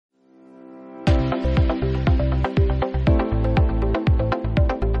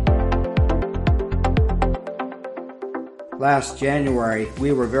last January,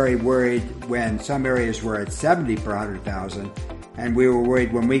 we were very worried when some areas were at 70 per 100,000, and we were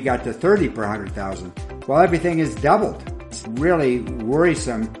worried when we got to 30 per 100,000. Well, everything has doubled. It's really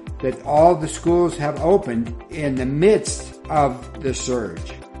worrisome that all the schools have opened in the midst of the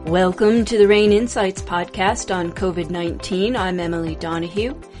surge. Welcome to the RANE Insights podcast on COVID-19. I'm Emily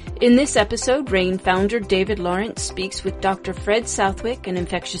Donahue. In this episode, RANE founder David Lawrence speaks with Dr. Fred Southwick, an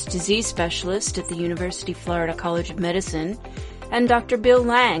infectious disease specialist at the University of Florida College of Medicine, and Dr. Bill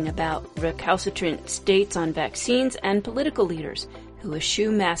Lang about recalcitrant states on vaccines and political leaders who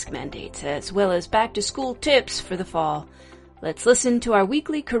eschew mask mandates, as well as back-to-school tips for the fall. Let's listen to our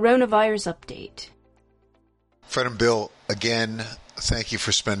weekly coronavirus update. Fred and Bill, again, thank you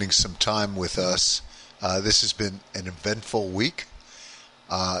for spending some time with us. This has been an eventful week.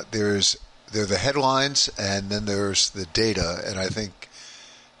 There are the headlines, and then there's the data. And I think,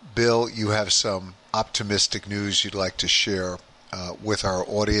 Bill, you have some optimistic news you'd like to share with our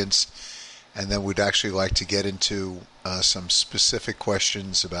audience. And then we'd actually like to get into some specific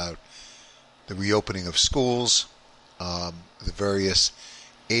questions about the reopening of schools, the various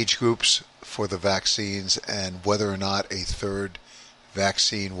age groups for the vaccines, and whether or not a third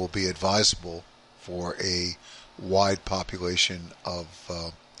vaccine will be advisable for a wide population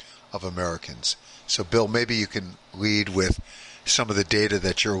of Americans. So, Bill, maybe you can lead with some of the data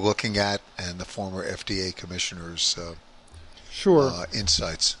that you're looking at and the former FDA commissioner's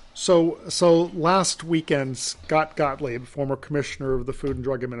insights. So last weekend, Scott Gottlieb, former commissioner of the Food and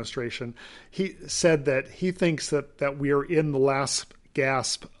Drug Administration, he said that he thinks that we are in the last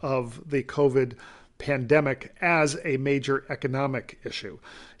gasp of the COVID pandemic as a major economic issue.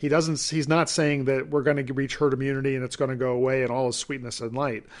 He's not saying that we're going to reach herd immunity and it's going to go away and all is sweetness and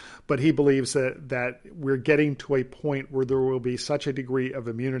light, but he believes that we're getting to a point where there will be such a degree of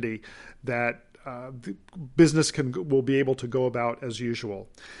immunity that business will be able to go about as usual.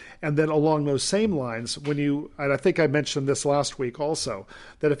 And then along those same lines, and I think I mentioned this last week also,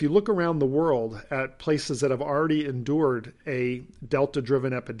 that if you look around the world at places that have already endured a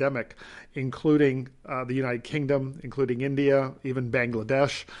Delta-driven epidemic, including the United Kingdom, including India, even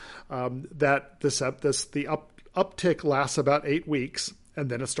Bangladesh, that the uptick lasts about 8 weeks,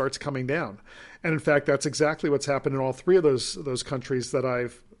 and then it starts coming down. And in fact, that's exactly what's happened in all three of those countries that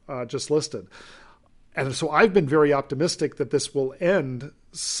I've just listed. And so I've been very optimistic that this will end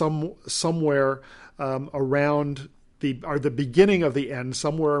somewhere around the beginning of the end,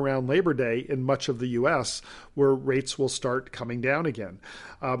 somewhere around Labor Day in much of the U.S., where rates will start coming down again.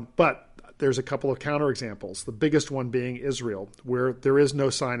 But there's a couple of counterexamples, the biggest one being Israel, where there is no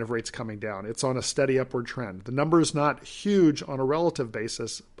sign of rates coming down. It's on a steady upward trend. The number is not huge on a relative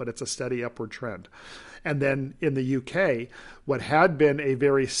basis, but it's a steady upward trend. And then in the UK, what had been a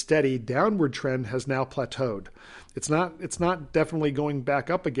very steady downward trend has now plateaued. It's not definitely going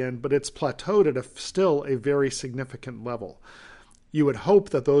back up again, but it's plateaued at still a very significant level. You would hope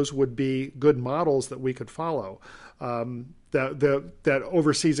that those would be good models that we could follow. That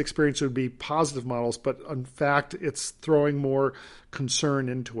overseas experience would be positive models, but in fact, it's throwing more concern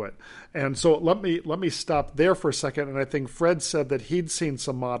into it. And so let me stop there for a second. And I think Fred said that he'd seen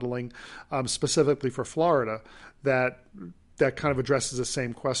some modeling specifically for Florida that kind of addresses the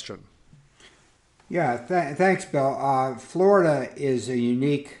same question. Yeah, thanks, Bill. Florida is a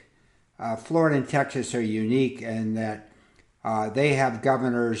unique. Florida and Texas are unique in that they have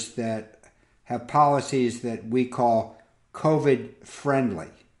governors that have policies that we call COVID friendly.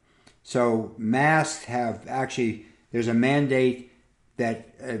 So masks there's a mandate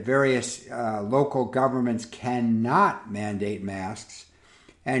that various local governments cannot mandate masks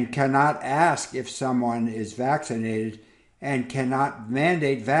and cannot ask if someone is vaccinated and cannot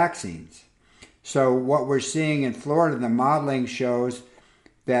mandate vaccines. So what we're seeing in Florida, the modeling shows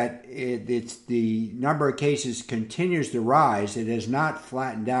that it's the number of cases continues to rise. It has not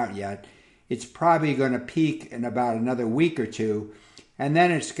flattened out yet. It's probably going to peak in about another week or two, and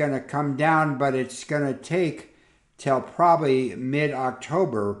then it's going to come down, but it's going to take till probably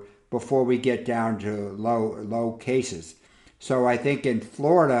mid-October before we get down to low cases. So I think in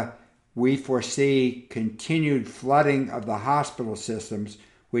Florida, we foresee continued flooding of the hospital systems,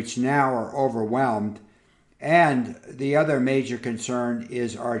 which now are overwhelmed. And the other major concern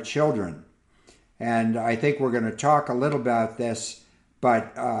is our children. And I think we're going to talk a little about this,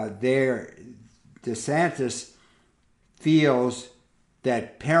 but DeSantis feels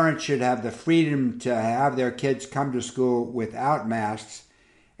that parents should have the freedom to have their kids come to school without masks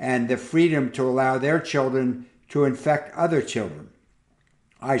and the freedom to allow their children to infect other children.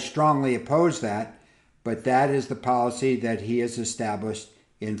 I strongly oppose that, but that is the policy that he has established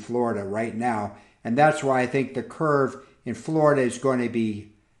in Florida right now. And that's why I think the curve in Florida is going to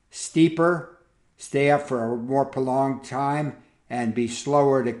be steeper, stay up for a more prolonged time, and be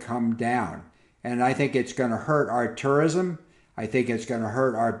slower to come down. And I think it's going to hurt our tourism. I think it's going to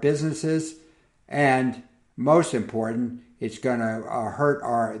hurt our businesses. And most important, it's going to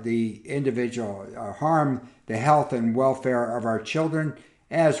hurt the individual, harm the health and welfare of our children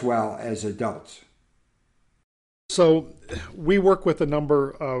as well as adults. So we work with a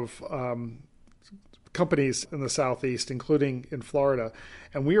number of companies in the Southeast, including in Florida,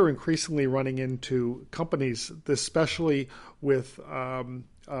 and we are increasingly running into companies, especially with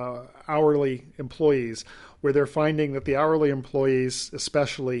hourly employees, where they're finding that the hourly employees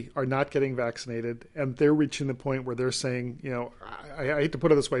especially are not getting vaccinated, and they're reaching the point where they're saying, I hate to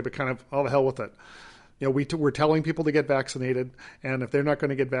put it this way, but kind of all the hell with it. We're telling people to get vaccinated, and if they're not going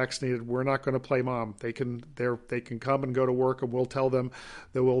to get vaccinated, we're not going to play mom. They can come and go to work, and we'll tell them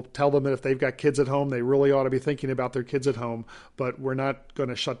that if they've got kids at home, they really ought to be thinking about their kids at home. But we're not going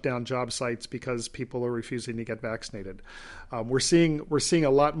to shut down job sites because people are refusing to get vaccinated. We're seeing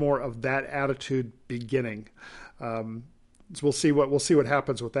a lot more of that attitude beginning. So we'll see what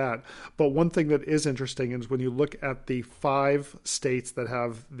happens with that. But one thing that is interesting is when you look at the 5 states that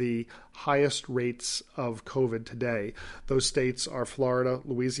have the highest rates of COVID today, those states are Florida,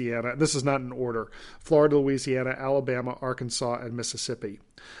 Louisiana, and this is not in order, Florida, Louisiana, Alabama, Arkansas, and Mississippi.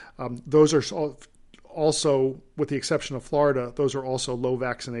 Those are also, with the exception of Florida, those are also low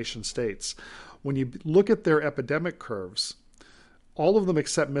vaccination states. When you look at their epidemic curves, all of them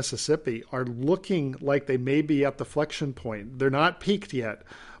except Mississippi are looking like they may be at the flexion point. They're not peaked yet,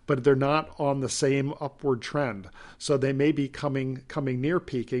 but they're not on the same upward trend. So they may be coming near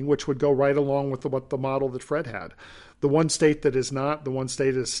peaking, which would go right along with what the model that Fred had. The one state that is not, the one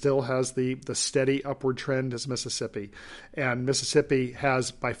state that still has the steady upward trend is Mississippi. And Mississippi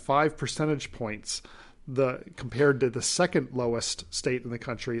has, by 5 percentage points, compared to the second lowest state in the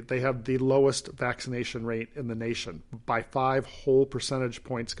country, they have the lowest vaccination rate in the nation by 5 whole percentage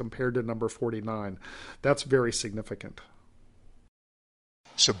points compared to number 49. That's very significant.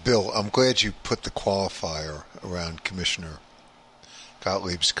 So, Bill, I'm glad you put the qualifier around Commissioner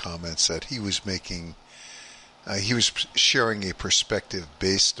Gottlieb's comments that he was making. He was sharing a perspective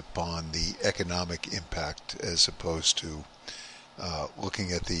based upon the economic impact as opposed to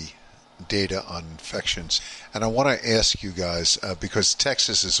looking at the data on infections. And I want to ask you guys, because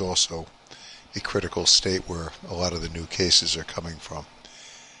Texas is also a critical state where a lot of the new cases are coming from.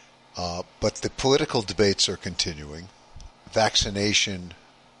 But the political debates are continuing. Vaccination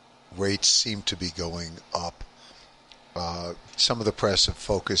rates seem to be going up. Some of the press have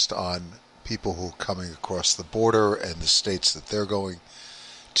focused on people who are coming across the border and the states that they're going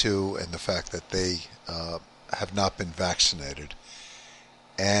to, and the fact that they have not been vaccinated.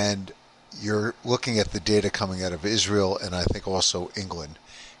 And you're looking at the data coming out of Israel and I think also England.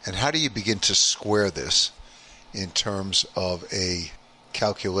 And how do you begin to square this in terms of a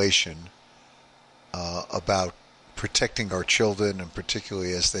calculation about protecting our children, and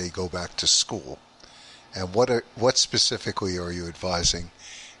particularly as they go back to school? And what specifically are you advising?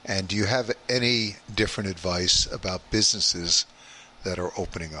 And do you have any different advice about businesses that are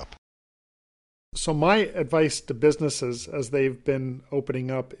opening up? So my advice to businesses as they've been opening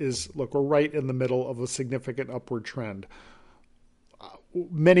up is, look, we're right in the middle of a significant upward trend.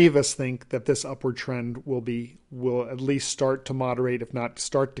 Many of us think that this upward trend will at least start to moderate, if not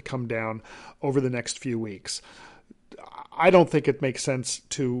start to come down over the next few weeks. I don't think it makes sense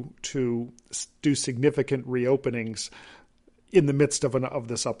to do significant reopenings in the midst of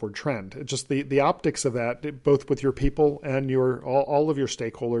this upward trend. It just the optics of that, both with your people and all of your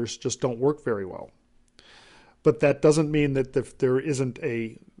stakeholders, just don't work very well. But that doesn't mean that there isn't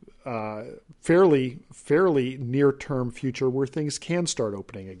a fairly near-term future where things can start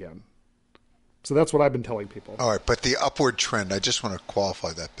opening again. So that's what I've been telling people. All right, but the upward trend, I just want to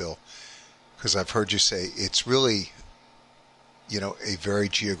qualify that, Bill, because I've heard you say it's really, a very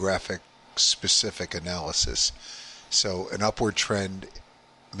geographic specific analysis. So an upward trend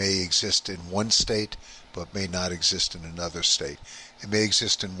may exist in one state, but may not exist in another state. It may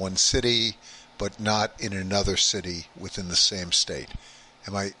exist in one city, but not in another city within the same state.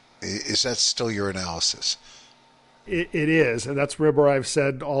 Is that still your analysis? It is, and that's where I've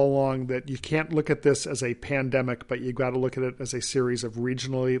said all along that you can't look at this as a pandemic, but you've got to look at it as a series of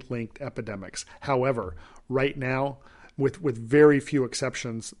regionally linked epidemics. However, right now, with very few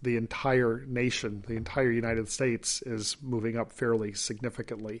exceptions, the entire nation, the entire United States is moving up fairly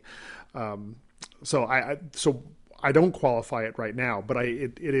significantly. So I don't qualify it right now, but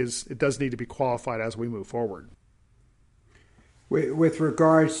it does need to be qualified as we move forward. With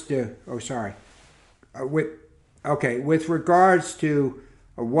regards to, Okay, with regards to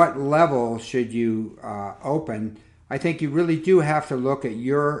what level should you open, I think you really do have to look at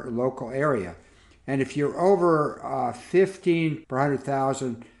your local area. And if you're over 15 per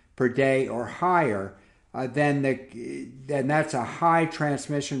 100,000 per day or higher, then that's a high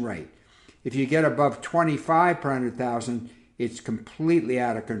transmission rate. If you get above 25 per 100,000, it's completely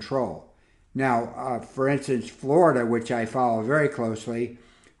out of control. Now, for instance, Florida, which I follow very closely,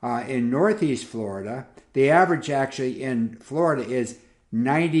 in Northeast Florida, the average actually in Florida is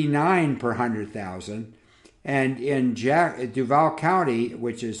 99 per 100,000. And in Duval County,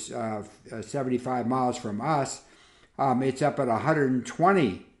 which is 75 miles from us, it's up at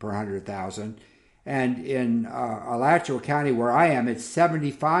 120 per 100,000. And in Alachua County, where I am, it's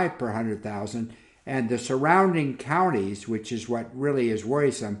 75 per 100,000. And the surrounding counties, which is what really is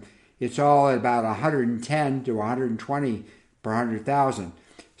worrisome, it's all at about 110 to 120 per 100,000.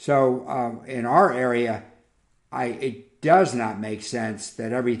 So in our area, it does not make sense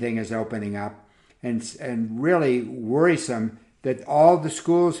that everything is opening up, and really worrisome that all the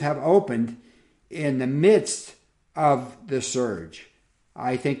schools have opened in the midst of the surge.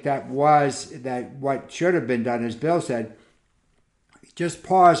 I think that what should have been done, as Bill said, just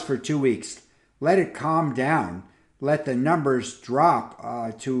pause for 2 weeks, let it calm down, let the numbers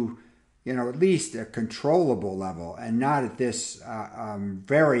drop to at least a controllable level, and not at this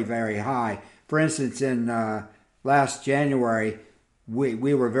very, very high. For instance, in last January,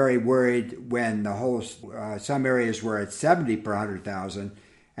 we were very worried when the whole some areas were at 70 per 100,000,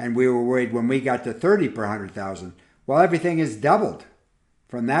 and we were worried when we got to 30 per 100,000. Well, everything has doubled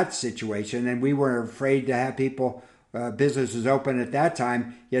from that situation, and we were afraid to have businesses open at that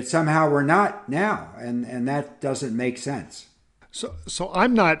time, yet somehow we're not now, and that doesn't make sense. So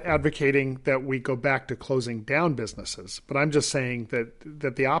I'm not advocating that we go back to closing down businesses, but I'm just saying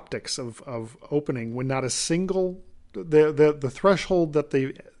that the optics of opening, when not a single the threshold that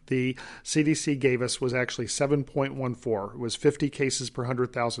the CDC gave us was actually 7.14. It was 50 cases per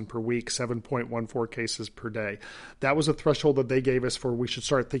 100,000 per week, 7.14 cases per day. That was a threshold that they gave us for we should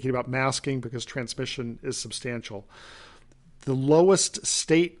start thinking about masking because transmission is substantial. The lowest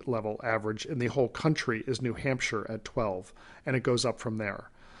state level average in the whole country is New Hampshire at 12, and it goes up from there.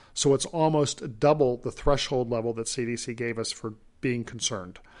 So it's almost double the threshold level that CDC gave us for being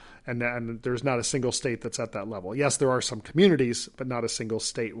concerned. And there's not a single state that's at that level. Yes, there are some communities, but not a single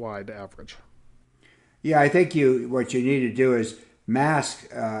statewide average. Yeah, I think what you need to do is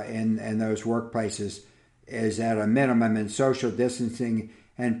mask in those workplaces is at a minimum, in social distancing,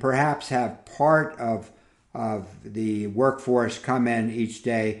 and perhaps have part of the workforce come in each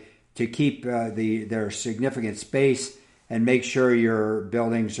day to keep their significant space and make sure your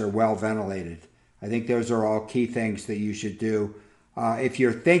buildings are well ventilated. I think those are all key things that you should do. If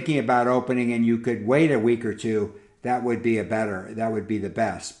you're thinking about opening and you could wait a week or two, that would be that would be the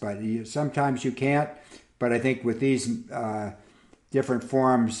best. But sometimes you can't. But I think with these different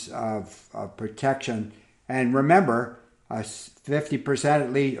forms of protection, and remember, 50%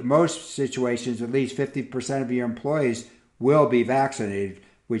 at least, most situations, at least 50% of your employees will be vaccinated,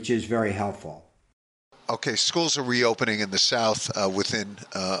 which is very helpful. Okay, schools are reopening in the South within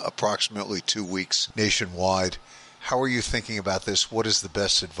approximately 2 weeks nationwide. How are you thinking about this? What is the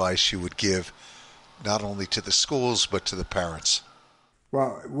best advice you would give, not only to the schools, but to the parents?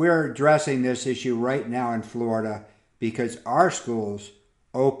 Well, we're addressing this issue right now in Florida because our schools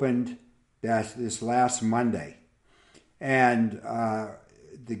opened this last Monday. And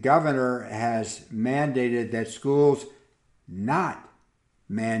the governor has mandated that schools not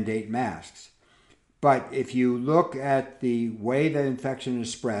mandate masks. But if you look at the way the infection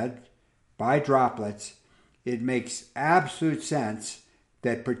is spread by droplets, it makes absolute sense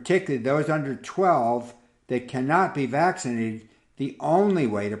that particularly those under 12 that cannot be vaccinated, the only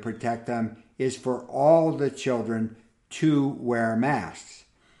way to protect them is for all the children to wear masks.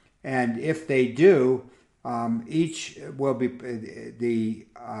 And if they do, each will be the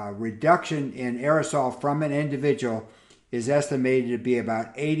reduction in aerosol from an individual is estimated to be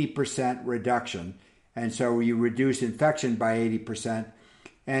about 80% reduction. And so you reduce infection by 80%.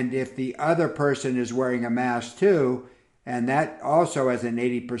 And if the other person is wearing a mask too, and that also has an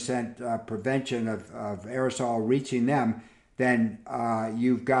 80% prevention of aerosol reaching them, then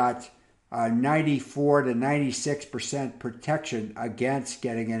you've got 94 to 96% protection against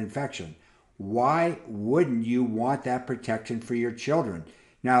getting an infection. Why wouldn't you want that protection for your children?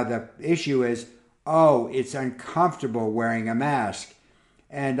 Now, the issue is, it's uncomfortable wearing a mask.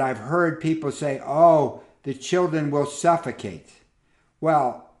 And I've heard people say, the children will suffocate.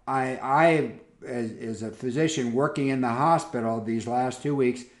 Well, I as a physician working in the hospital these last 2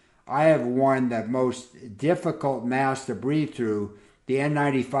 weeks, I have worn the most difficult mask to breathe through, the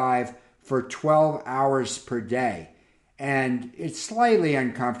N95, for 12 hours per day. And it's slightly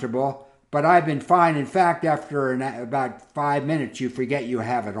uncomfortable, but I've been fine. In fact, after about 5 minutes, you forget you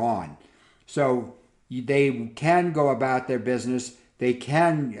have it on. So they can go about their business. They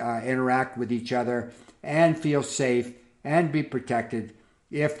can interact with each other and feel safe and be protected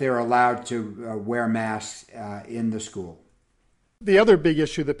if they're allowed to wear masks in the school. The other big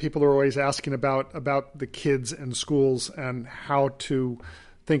issue that people are always asking about the kids and schools and how to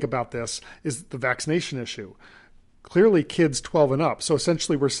think about this is the vaccination issue. Clearly, kids 12 and up, so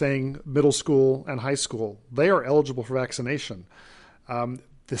essentially we're saying middle school and high school, they are eligible for vaccination.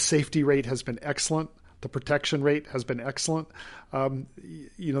 The safety rate has been excellent. The protection rate has been excellent.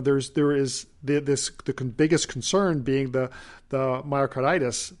 There is the biggest concern being the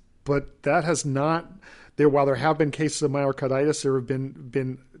myocarditis, but that has not. While there have been cases of myocarditis, there have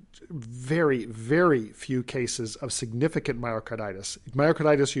been very, very few cases of significant myocarditis.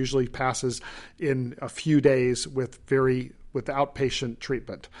 Myocarditis usually passes in a few days with outpatient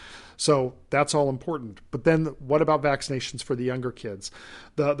treatment. So that's all important. But then what about vaccinations for the younger kids?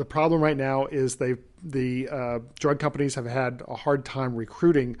 The problem right now is the drug companies have had a hard time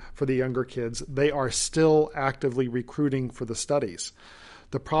recruiting for the younger kids. They are still actively recruiting for the studies.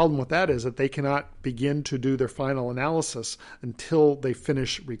 The problem with that is that they cannot begin to do their final analysis until they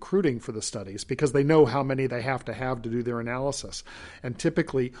finish recruiting for the studies because they know how many they have to do their analysis. And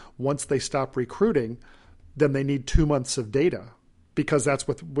typically, once they stop recruiting, then they need 2 months of data because that's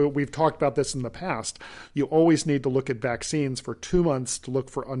what we've talked about this in the past. You always need to look at vaccines for 2 months to look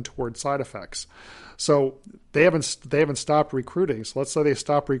for untoward side effects. So they haven't stopped recruiting. So let's say they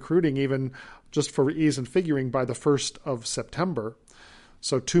stop recruiting even just for ease and figuring by the 1st of September.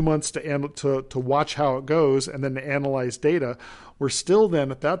 So 2 months to watch how it goes and then to analyze data. We're still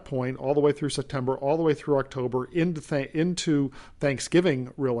then at that point all the way through September, all the way through October, into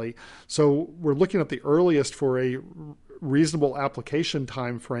Thanksgiving, really. So we're looking at the earliest for a reasonable application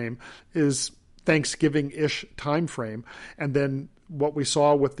time frame is Thanksgiving-ish time frame. And then what we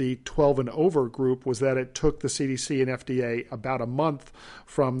saw with the 12 and over group was that it took the CDC and FDA about a month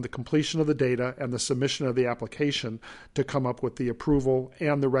from the completion of the data and the submission of the application to come up with the approval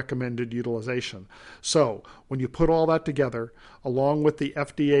and the recommended utilization. So when you put all that together, along with the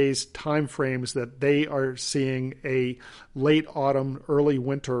FDA's timeframes that they are seeing a late autumn, early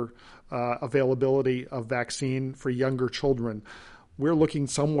winter availability of vaccine for younger children, we're looking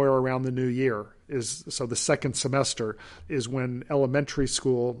somewhere around the new year. So the second semester is when elementary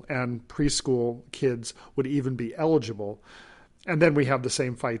school and preschool kids would even be eligible. And then we have the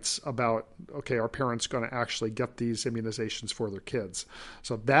same fights about, okay, are parents going to actually get these immunizations for their kids?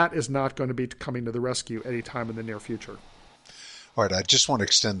 So that is not going to be coming to the rescue anytime in the near future. All right, I just want to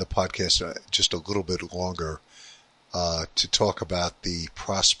extend the podcast just a little bit longer to talk about the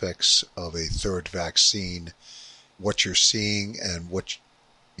prospects of a third vaccine, what you're seeing and what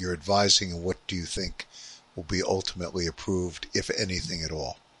you're advising, and what do you think will be ultimately approved, if anything at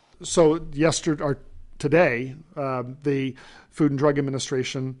all? So today, the Food and Drug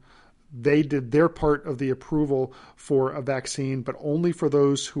Administration, they did their part of the approval for a vaccine, but only for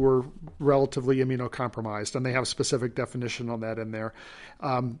those who are relatively immunocompromised, and they have a specific definition on that in there.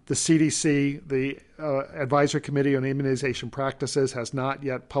 The CDC, the Advisory Committee on Immunization Practices, has not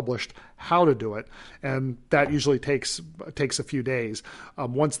yet published how to do it, and that usually takes a few days.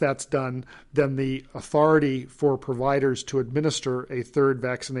 Once that's done, then the authority for providers to administer a third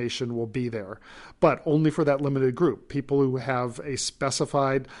vaccination will be there, but only for that limited group, people who have a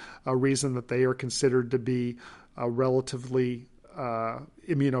specified reason that they are considered to be relatively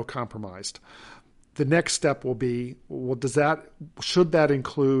immunocompromised. The next step will be, should that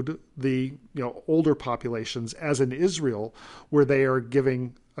include the older populations, as in Israel, where they are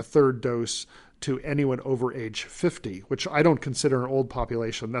giving a third dose to anyone over age 50, which I don't consider an old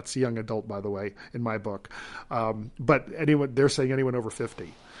population. That's young adult, by the way, in my book. But they're saying anyone over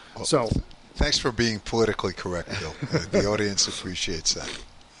 50. Well, so thanks for being politically correct, Bill. The audience appreciates that.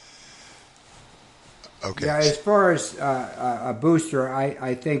 Okay. Yeah, as far as a booster,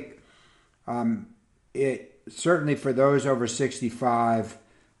 I think it certainly for those over 65,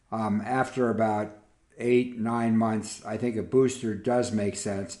 after about 8-9 months, I think a booster does make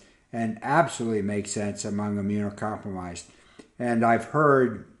sense and absolutely makes sense among immunocompromised. And I've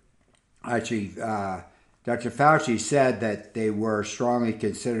heard, actually, Dr. Fauci said that they were strongly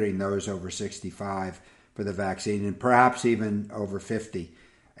considering those over 65 for the vaccine and perhaps even over 50.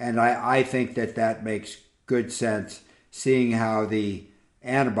 And I think that makes good sense, seeing how the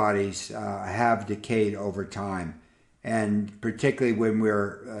antibodies have decayed over time. and particularly when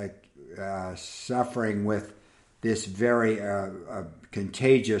we're suffering with this very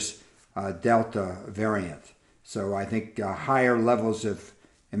contagious Delta variant. So I think higher levels of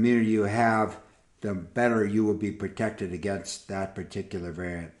immunity you have, the better you will be protected against that particular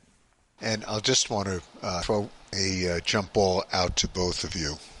variant. And I'll just want to throw a jump ball out to both of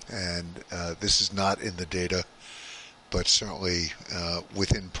you. And this is not in the data, but certainly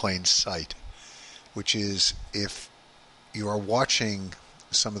within plain sight, which is if you are watching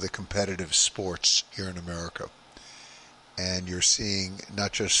some of the competitive sports here in America, and you're seeing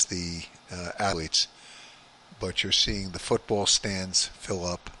not just the athletes, but you're seeing the football stands fill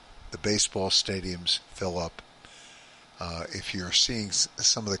up, the baseball stadiums fill up. If you're seeing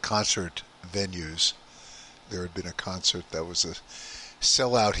some of the concert venues, there had been a concert that was a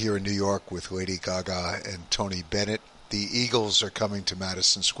sellout here in New York with Lady Gaga and Tony Bennett. The Eagles are coming to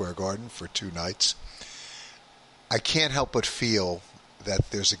Madison Square Garden for 2 nights. I can't help but feel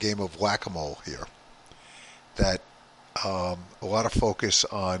that there's a game of whack-a-mole here, that a lot of focus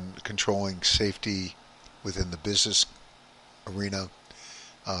on controlling safety within the business arena,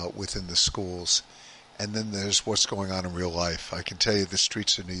 within the schools, and then there's what's going on in real life. I can tell you the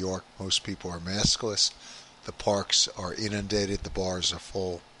streets of New York, most people are maskless. The parks are inundated. The bars are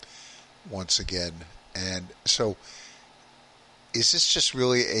full once again. And so is this just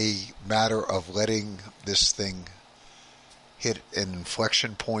really a matter of letting this thing hit an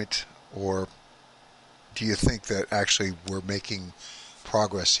inflection point, or do you think that actually we're making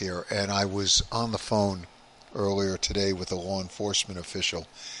progress here? And I was on the phone earlier today with a law enforcement official.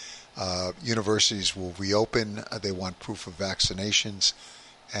 Universities will reopen. They want proof of vaccinations.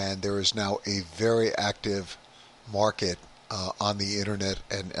 And there is now a very active market on the internet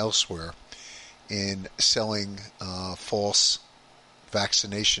and elsewhere in selling false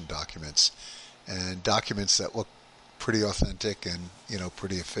vaccination documents, and documents that look pretty authentic and,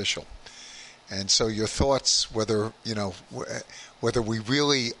 pretty official. And so your thoughts, whether we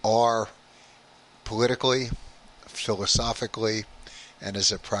really are politically, philosophically, and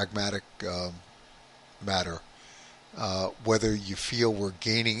as a pragmatic matter, whether you feel we're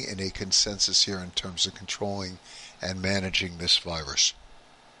gaining in a consensus here in terms of controlling and managing this virus.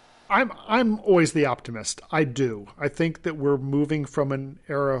 I'm always the optimist. I do. I think that we're moving from an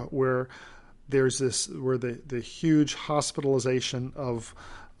era where there's the huge hospitalization of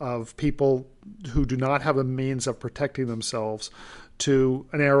people who do not have a means of protecting themselves, to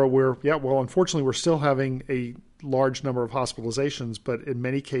an era where, unfortunately, we're still having a large number of hospitalizations, but in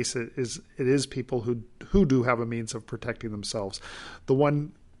many cases it is people who do have a means of protecting themselves. The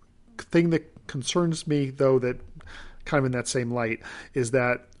one thing that concerns me, though, that kind of in that same light, is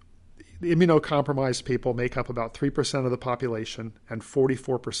that the immunocompromised people make up about 3% of the population and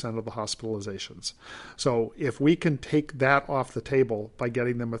 44% of the hospitalizations. So if we can take that off the table by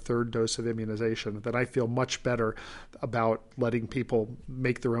getting them a 3rd dose of immunization, then I feel much better about letting people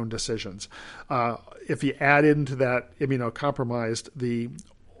make their own decisions. If you add into that immunocompromised the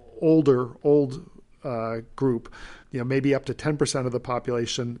old group, maybe up to 10% of the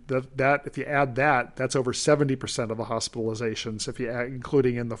population, that if you add that, that's over 70% of the hospitalizations, if you add,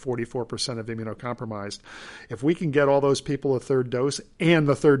 including in the 44% of immunocompromised. If we can get all those people a 3rd dose, and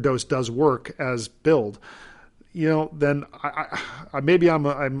the 3rd dose does work as billed, then maybe I'm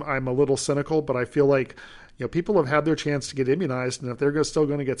a little cynical, but I feel like people have had their chance to get immunized, and if they're still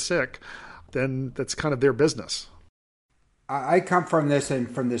going to get sick, then that's kind of their business. I come from this and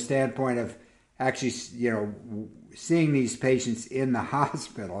from the standpoint of actually, seeing these patients in the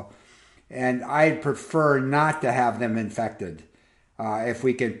hospital, and I'd prefer not to have them infected if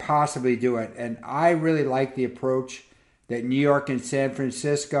we can possibly do it. And I really like the approach that New York and San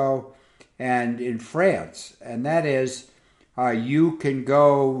Francisco and in France, and that is you can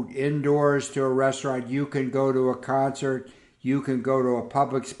go indoors to a restaurant, you can go to a concert, you can go to a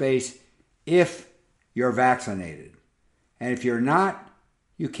public space if you're vaccinated. And if you're not,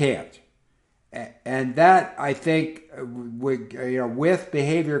 you can't. And that, I think, with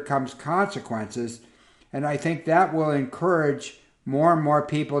behavior comes consequences. And I think that will encourage more and more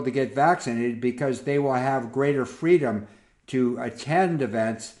people to get vaccinated because they will have greater freedom to attend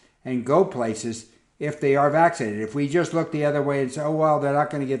events and go places if they are vaccinated. If we just look the other way and say, they're not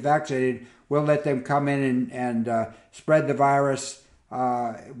going to get vaccinated, we'll let them come in and spread the virus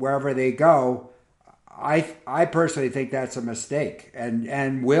wherever they go, I personally think that's a mistake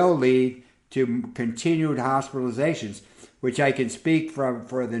and will lead to continued hospitalizations, which I can speak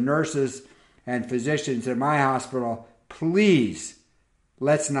for the nurses and physicians in my hospital. Please,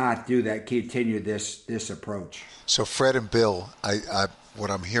 let's not do that. Continue this approach. So, Fred and Bill, what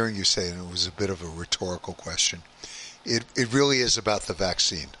I'm hearing you say, and it was a bit of a rhetorical question, it really is about the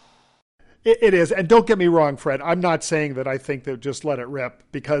vaccine. It is. And don't get me wrong, Fred. I'm not saying that I think that just let it rip,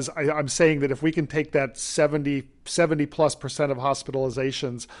 because I'm saying that if we can take that 70+% of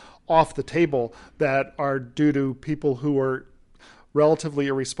hospitalizations off the table that are due to people who are relatively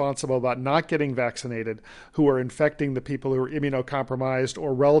irresponsible about not getting vaccinated, who are infecting the people who are immunocompromised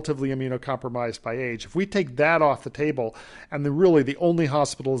or relatively immunocompromised by age. If we take that off the table, and the only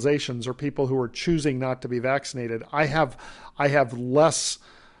hospitalizations are people who are choosing not to be vaccinated, I have less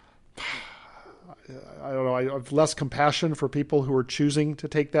compassion for people who are choosing to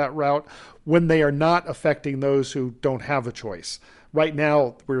take that route when they are not affecting those who don't have a choice. Right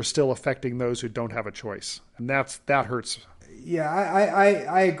now, we're still affecting those who don't have a choice, and that hurts. Yeah,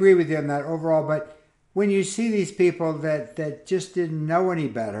 I agree with you on that overall, but when you see these people that just didn't know any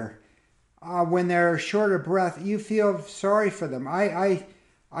better, when they're short of breath, you feel sorry for them. I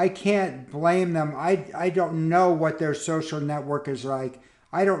can't blame them. I don't know what their social network is like.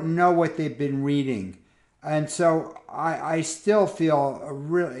 I don't know what they've been reading. And so I still feel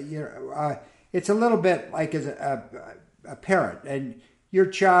really, it's a little bit like as a parent, and your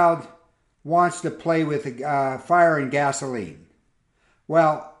child wants to play with fire and gasoline.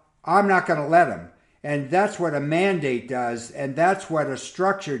 Well, I'm not going to let him. And that's what a mandate does, and that's what a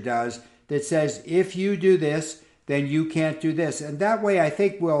structure does that says, if you do this, then you can't do this. And that way I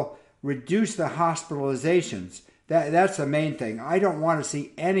think we'll reduce the hospitalizations. That's the main thing. I don't want to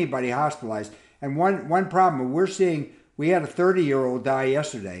see anybody hospitalized. And one problem we're seeing, we had a 30-year-old die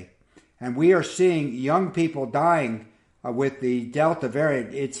yesterday, and we are seeing young people dying with the Delta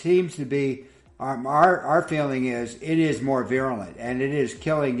variant. It seems to be, our feeling is, it is more virulent, and it is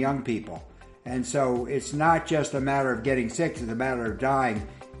killing young people. And so it's not just a matter of getting sick, it's a matter of dying.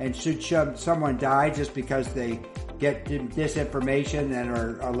 And should someone die just because they get disinformation and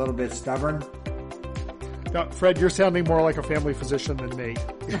are a little bit stubborn? Now, Fred, you're sounding more like a family physician than me.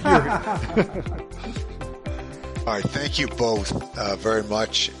 All right, thank you both very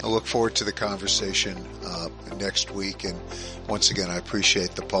much. I look forward to the conversation next week. And once again, I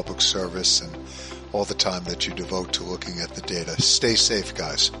appreciate the public service and all the time that you devote to looking at the data. Stay safe,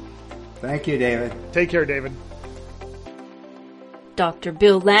 guys. Thank you, David. Take care, David. Dr.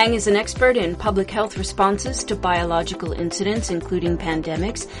 Bill Lang is an expert in public health responses to biological incidents, including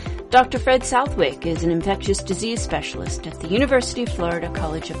pandemics. Dr. Fred Southwick is an infectious disease specialist at the University of Florida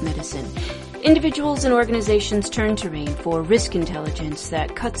College of Medicine. Individuals and organizations turn to RANE for risk intelligence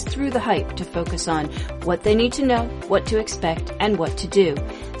that cuts through the hype to focus on what they need to know, what to expect, and what to do.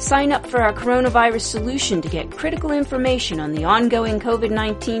 Sign up for our coronavirus solution to get critical information on the ongoing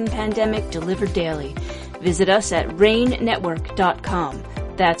COVID-19 pandemic delivered daily. Visit us at ranenetwork.com.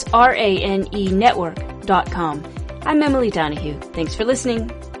 That's RANE network.com. I'm Emily Donahue. Thanks for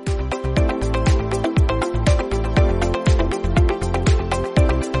listening.